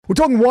We're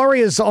talking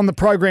Warriors on the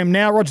program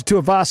now. Roger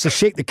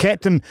Tuivasa-Sheck, the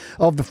captain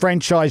of the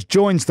franchise,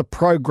 joins the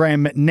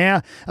program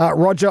now.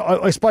 Roger,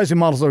 I suppose we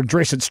might as well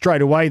address it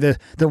straight away, the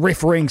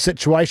refereeing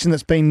situation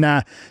that's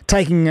been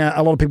taking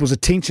a lot of people's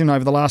attention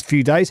over the last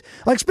few days.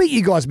 I expect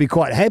you guys to be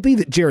quite happy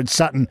that Jared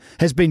Sutton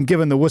has been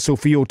given the whistle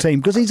for your team,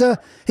 because he's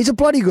a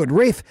bloody good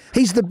ref.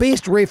 He's the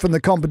best ref in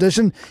the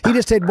competition. He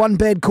just had one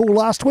bad call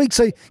last week,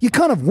 so you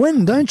kind of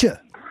win, don't you?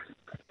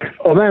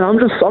 Oh man, I'm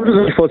just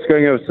looking forward to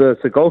going over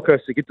to Gold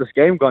Coast to get this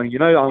game going.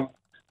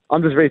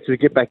 I'm just ready to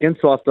get back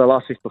into after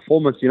last week's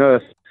performance.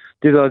 If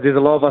there's a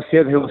lot of us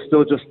here who are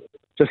still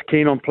just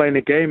keen on playing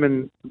the game,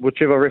 and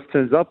whichever ref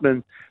turns up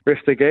and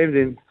refs the game,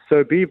 then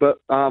so be. But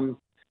there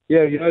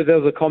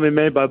was a comment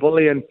made by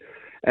Bully and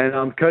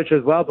coach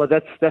as well. But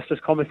that's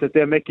just comments that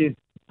they're making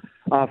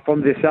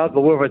from their side.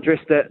 But we've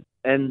addressed that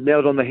and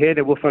nailed on the head,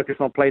 and we'll focus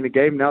on playing the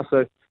game now.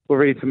 So we're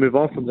ready to move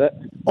on from that.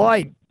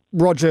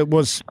 Roger,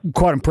 was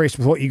quite impressed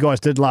with what you guys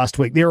did last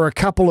week. There are a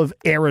couple of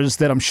errors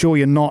that I'm sure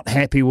you're not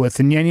happy with,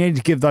 and you need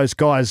to give those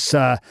guys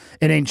an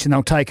inch and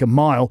they'll take a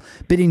mile.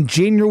 But in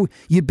general,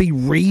 you'd be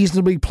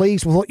reasonably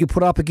pleased with what you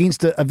put up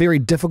against a very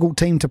difficult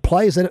team to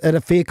play. Is that a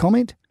fair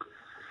comment?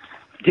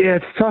 Yeah,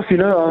 it's tough.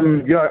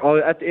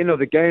 At the end of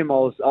the game, I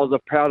was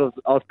proud of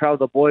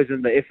the boys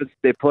and the efforts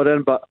they put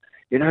in, but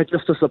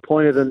just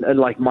disappointed in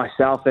like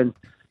myself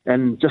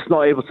and just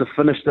not able to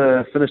finish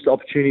the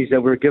opportunities that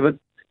we were given.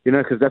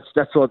 Because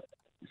that's what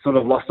sort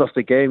of lost us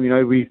the game.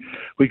 We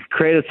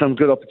created some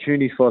good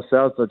opportunities for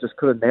ourselves, but just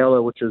couldn't nail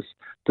it, which is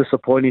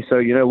disappointing.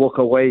 So, walk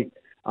away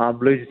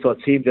losing to a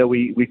team that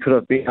we could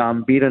have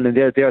beaten, and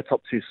they're a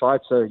top two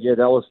side. So, yeah,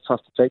 that was tough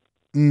to take.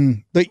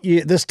 But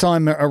this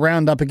time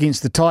around up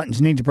against the Titans,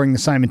 you need to bring the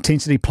same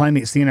intensity playing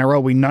against the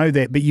NRL. We know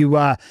that, but you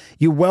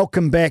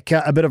welcome back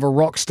a bit of a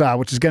rock star,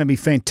 which is going to be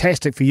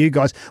fantastic for you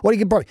guys. Well,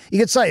 you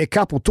could say a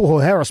couple.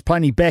 Tohu Harris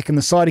playing back in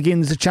the side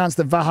again. There's a chance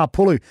that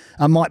Vahapulu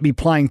might be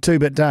playing too,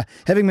 but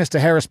having Mr.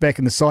 Harris back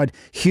in the side,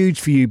 huge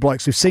for you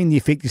blokes. We've seen the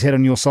effect he's had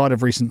on your side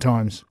of recent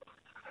times.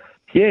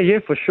 Yeah,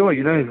 for sure.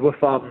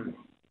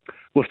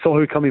 With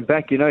Tohu coming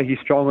back, he's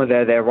strong on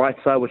their right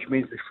side, which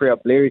means we free up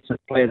Larry to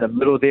play in the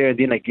middle there, and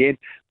then again,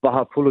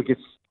 Vahapulu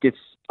gets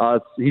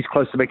he's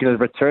close to making a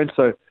return.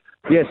 So,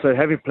 so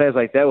having players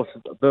like that with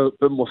a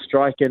bit more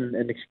strike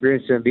and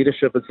experience and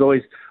leadership, it's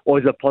always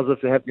a positive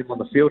to have them on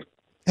the field.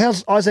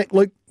 How's Isaac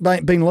Luke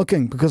been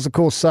looking? Because, of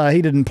course,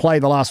 he didn't play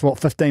the last,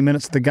 15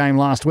 minutes of the game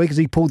last week. Has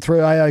he pulled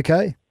through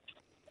A-OK?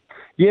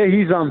 Yeah,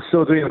 he's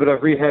still doing a bit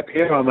of rehab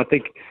here. I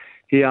think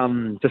he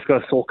just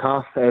got a sore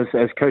calf,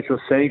 as coach was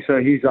saying, so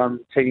he's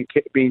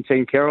being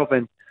taken care of,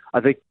 and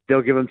I think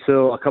they'll give him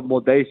till a couple more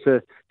days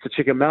to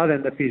check him out,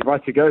 and if he's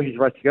right to go, he's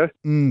right to go.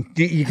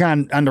 You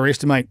can't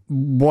underestimate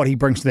what he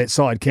brings to that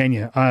side, can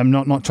you? I'm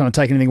not trying to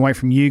take anything away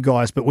from you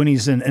guys, but when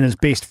he's in his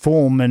best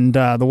form and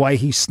the way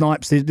he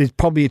snipes, there's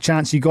probably a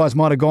chance you guys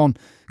might have gone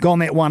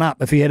that one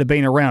up if he had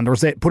been around, or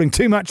is that putting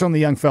too much on the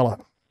young fella?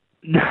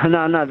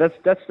 No,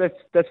 that's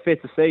fair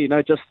to say.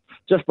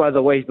 Just by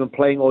the way he's been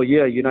playing all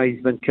year,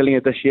 he's been killing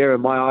it this year in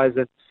my eyes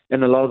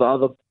and a lot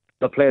of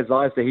the players'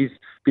 eyes. That he's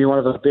been one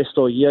of the best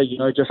all year.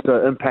 Just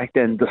the impact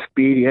and the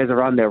speed he has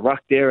around their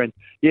ruck there. And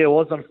yeah, it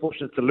was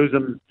unfortunate to lose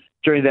him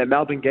during that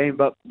Melbourne game,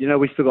 but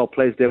we still got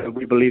players there that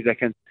we believe that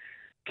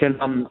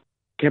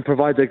can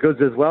provide their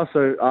goods as well.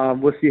 So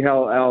we'll see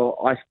how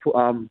our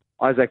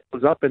Isaac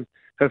pulls up, and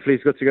hopefully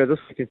he's good to go this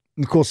weekend.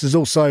 Of course, there's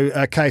also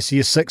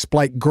KCS 6,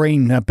 Blake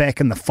Green, back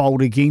in the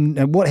fold again.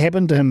 What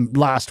happened to him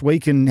last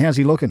week, and how's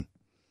he looking?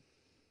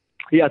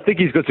 Yeah, I think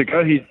he's good to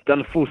go. He's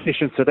done a full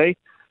session today.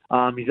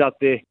 He's out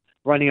there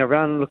running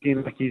around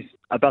looking like he's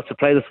about to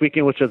play this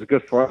weekend, which is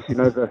good for us.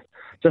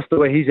 Just the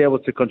way he's able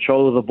to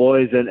control the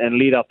boys and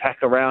lead our pack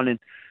around, and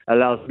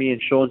allows me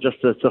and Sean just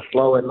to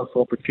flow and look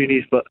for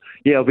opportunities. But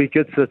yeah, it'll be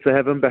good to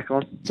have him back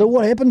on. So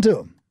what happened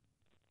to him?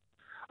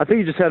 I think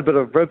he just had a bit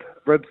of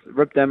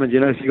rib damage.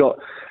 He got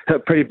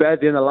hit pretty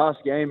badly in the last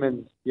game,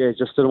 and yeah,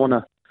 just didn't want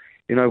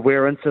to,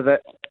 wear into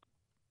that.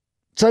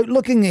 So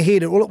looking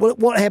ahead,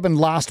 what happened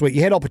last week?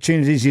 You had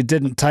opportunities, you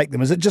didn't take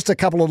them. Is it just a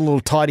couple of little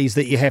tidies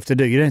that you have to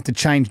do? You don't have to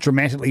change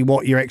dramatically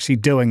what you're actually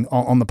doing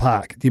on the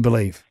park, do you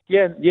believe?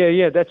 Yeah,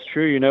 that's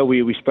true.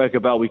 We spoke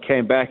about, we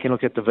came back and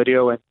looked at the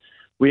video, and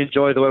we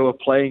enjoy the way we're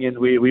playing, and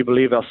we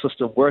believe our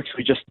system works.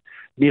 We just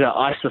need to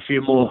ice a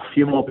few more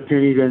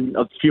opportunities and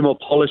a few more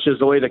polishes,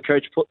 the way the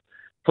coach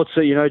puts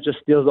it. Just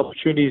there's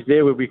opportunities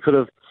there where we could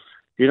have,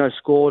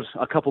 scored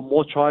a couple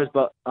more tries,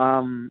 but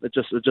it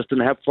just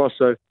didn't happen for us.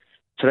 So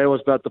today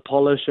was about the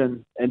polish,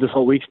 and this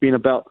whole week's been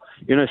about,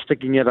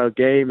 sticking at our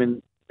game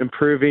and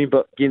improving,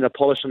 but getting the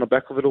polish on the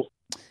back of it all.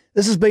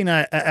 This has been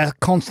a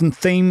constant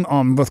theme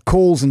with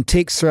calls and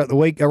texts throughout the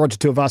week. Roger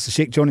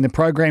Tuivasa-Sheck joining the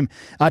program,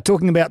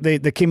 talking about the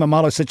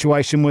Kimamalo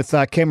situation with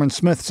Cameron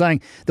Smith,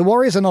 saying the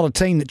Warriors are not a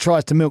team that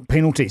tries to milk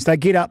penalties. They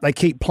get up, they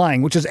keep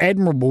playing, which is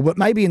admirable, but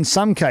maybe in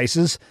some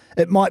cases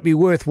it might be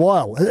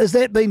worthwhile. Has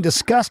that been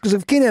discussed? Because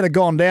if Ken had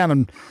gone down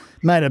and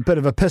made a bit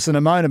of a piss and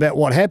a moan about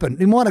what happened,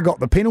 he might have got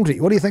the penalty.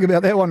 What do you think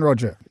about that one,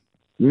 Roger?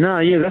 No,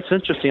 yeah, that's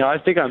interesting. I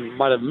think I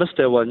might have missed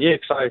that one, yeah,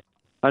 because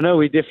I know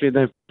we definitely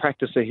don't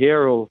practice it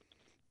here or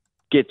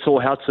get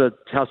taught how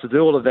to do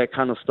all of that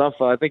kind of stuff.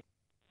 I think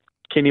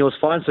Kenny was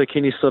fine, so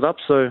Kenny stood up.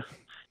 So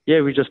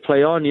yeah, we just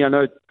play on. Yeah, I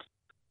know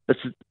it's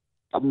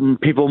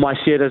people might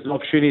see it as an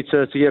opportunity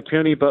to get a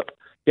penalty, but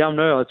yeah,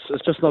 no,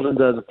 it's just not in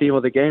the theme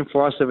of the game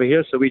for us over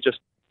here. So we just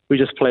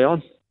play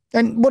on.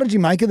 And what did you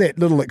make of that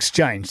little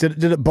exchange?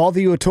 Did it bother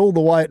you at all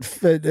the way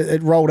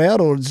it rolled out,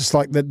 or just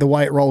like the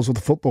way it rolls with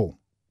the football?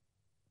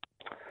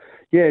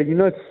 Yeah,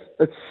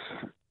 it's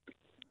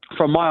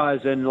from my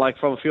eyes and like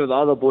from a few of the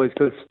other boys,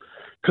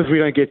 because we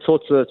don't get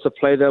taught to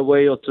play that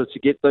way or to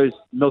get those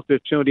milk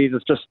opportunities.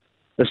 It's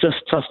just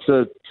tough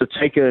to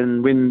take it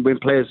and when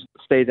players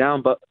stay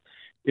down. But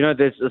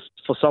there's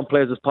for some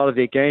players it's part of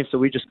their game, so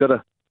we just got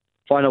to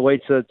find a way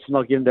to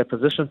not get in that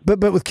position. But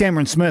with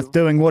Cameron Smith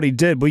doing what he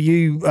did, were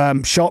you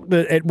shocked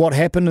at what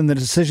happened and the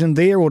decision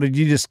there, or did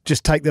you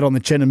just take that on the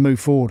chin and move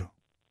forward?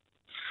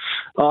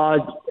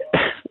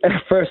 At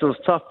first it was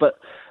tough, but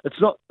it's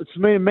not. It's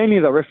mainly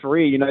the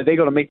referee. They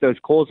got to make those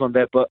calls on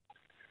that. But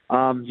it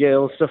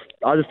was just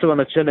I just took on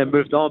the chin and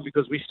moved on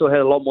because we still had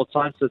a lot more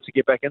time to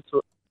get back into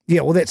it.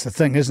 Yeah, well, that's the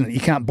thing, isn't it? You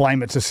can't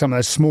blame it to some of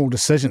those small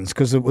decisions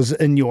because it was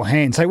in your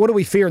hands. Hey, what do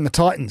we fear in the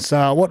Titans?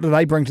 What do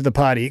they bring to the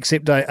party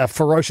except a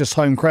ferocious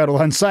home crowd?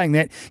 Although in saying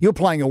that, you're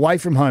playing away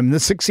from home. The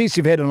success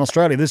you've had in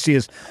Australia this year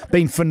has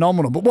been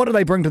phenomenal. But what do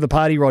they bring to the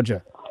party,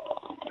 Roger?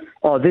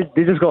 Oh, they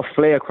just got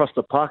flair across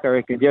the park, I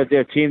reckon. They're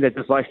a team that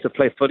just likes to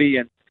play footy,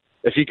 and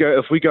if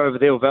we go over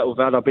there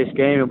without our best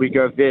game and we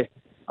go over there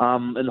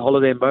in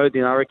holiday mode,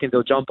 then I reckon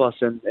they'll jump us.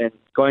 And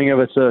going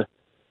over to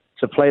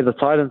play the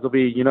Titans will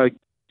be,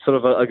 sort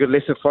of a good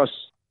lesson for us.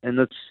 And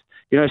it's,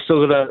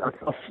 still got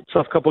a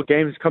tough couple of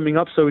games coming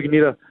up, so we need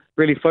to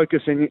really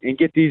focus and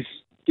get these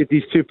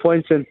 2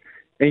 points and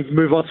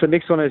move on to the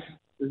next one as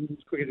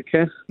quick as we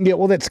can. Yeah,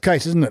 well, that's the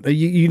case, isn't it?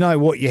 You know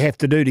what you have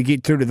to do to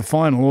get through to the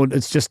final, or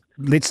it's just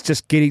let's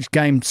just get each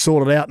game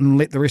sorted out and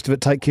let the rest of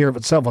it take care of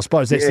itself. I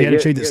suppose that's the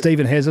attitude that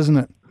Stephen has, isn't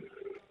it?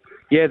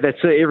 Yeah, that's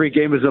it. Every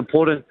game is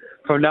important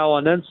from now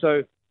on in.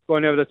 So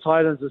going over the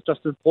Titans is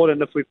just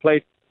important. If we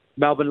played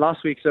Melbourne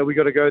last week, so we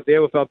got to go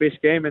there with our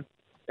best game and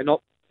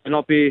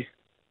not be.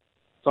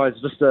 Sorry,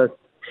 it's just a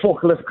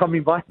forklift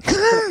coming by.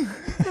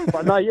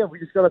 But no, yeah, we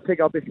just got to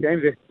pick our best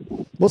games there.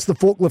 What's the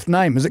forklift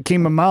name? Is it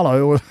Ken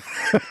Mamalo? Or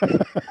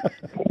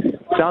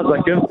sounds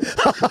like him.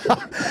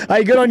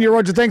 Hey, good on you,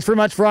 Roger. Thanks very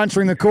much for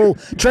answering the call.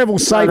 Travel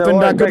safe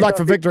and good luck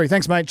for victory.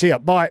 Thanks, mate. Cheer.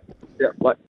 Bye. Yeah, bye.